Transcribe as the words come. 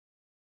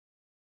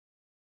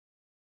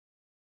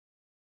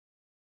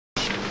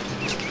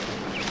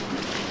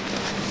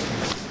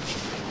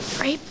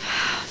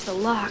the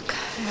Lock,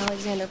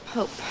 Alexander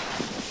Pope.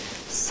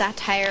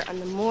 Satire on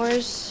the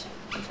Moors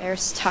of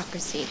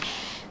aristocracy.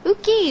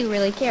 Okay, who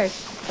really cares?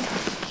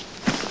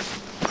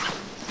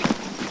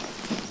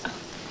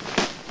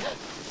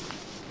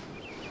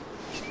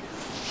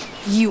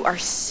 You are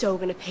so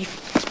gonna pay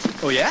for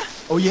it. Oh, yeah?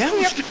 Oh, yeah?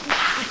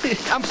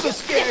 I'm so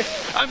scared.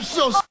 I'm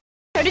so scared.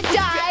 You're gonna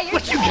die.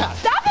 What you got?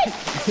 Stop it!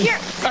 Here.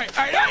 All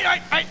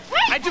right.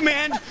 I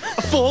demand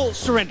a full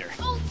surrender.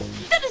 Oh,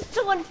 that is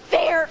so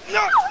unfair.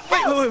 No,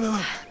 wait.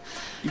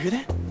 You hear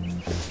that?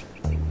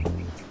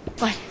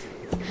 What?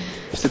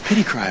 It's the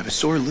pity cry of a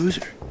sore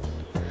loser.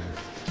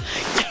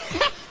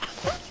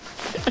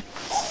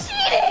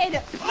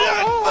 Cheated!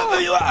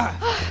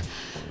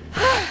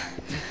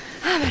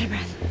 I'm out of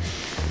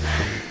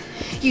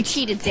breath. You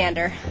cheated,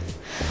 Zander.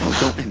 Oh,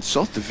 don't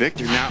insult the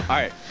victor now. All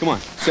right, come on.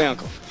 Say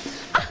uncle.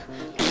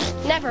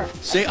 Never.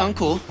 Say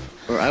uncle,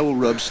 or I will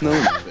rub snow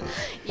in your face.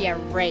 Yeah,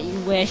 right, you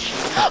wish.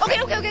 Okay,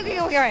 all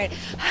right.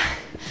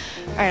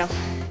 All right,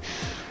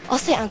 I'll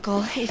say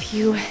uncle if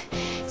you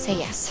say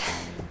yes.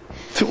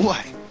 To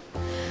what?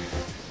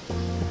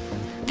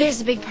 There's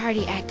a big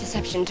party at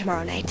Deception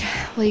tomorrow night.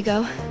 Will you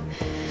go?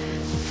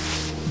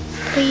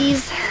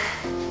 Please?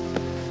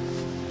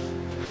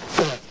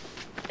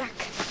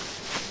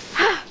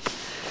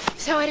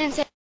 So I didn't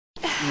say...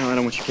 No, I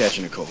don't want you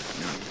catching a cold.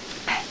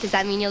 No. Does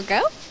that mean you'll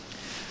go?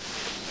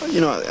 Well,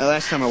 you know,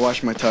 last time I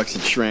washed my tux,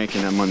 it shrank,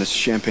 and I'm on this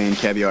champagne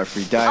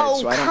caviar-free diet,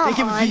 so I don't think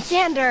it would be...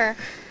 Zander.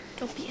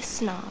 Don't be a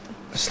snob.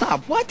 A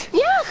snob? What?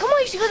 Yeah, come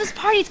on, you should go to this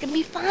party. It's gonna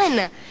be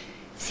fun.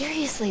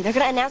 Seriously, they're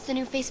gonna announce the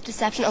new face of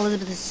Deception.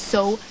 Elizabeth is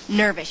so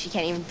nervous she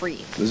can't even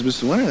breathe. Elizabeth's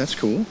the winner. That's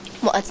cool.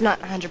 Well, it's not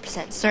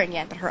 100% certain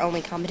yet, but her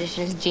only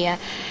competition is Gia,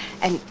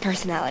 and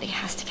personality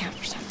has to count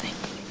for something.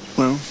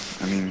 Well,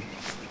 I mean,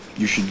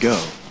 you should go,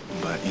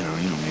 but, you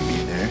don't need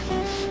me there.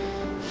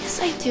 Yes,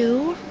 I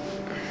do.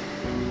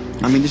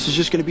 I mean, this is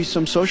just going to be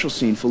some social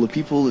scene full of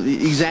people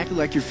exactly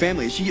like your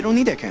family. So you don't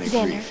need that kind of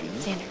grief.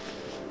 Zander.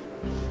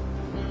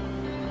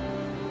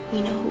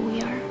 We know who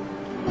we are.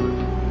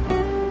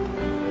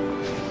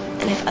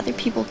 And if other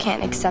people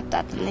can't accept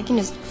that, then they can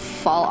just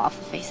fall off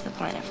the face of the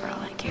planet for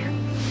all I care.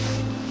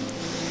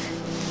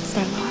 Is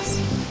that a loss?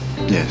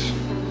 Yes.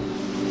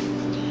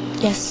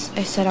 Yes,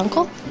 I said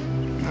uncle?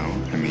 No,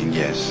 I mean,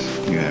 yes.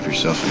 You have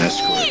yourself an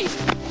escort.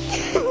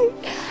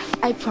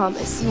 I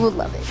promise you will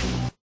love it.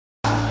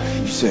 If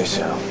you say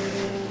so.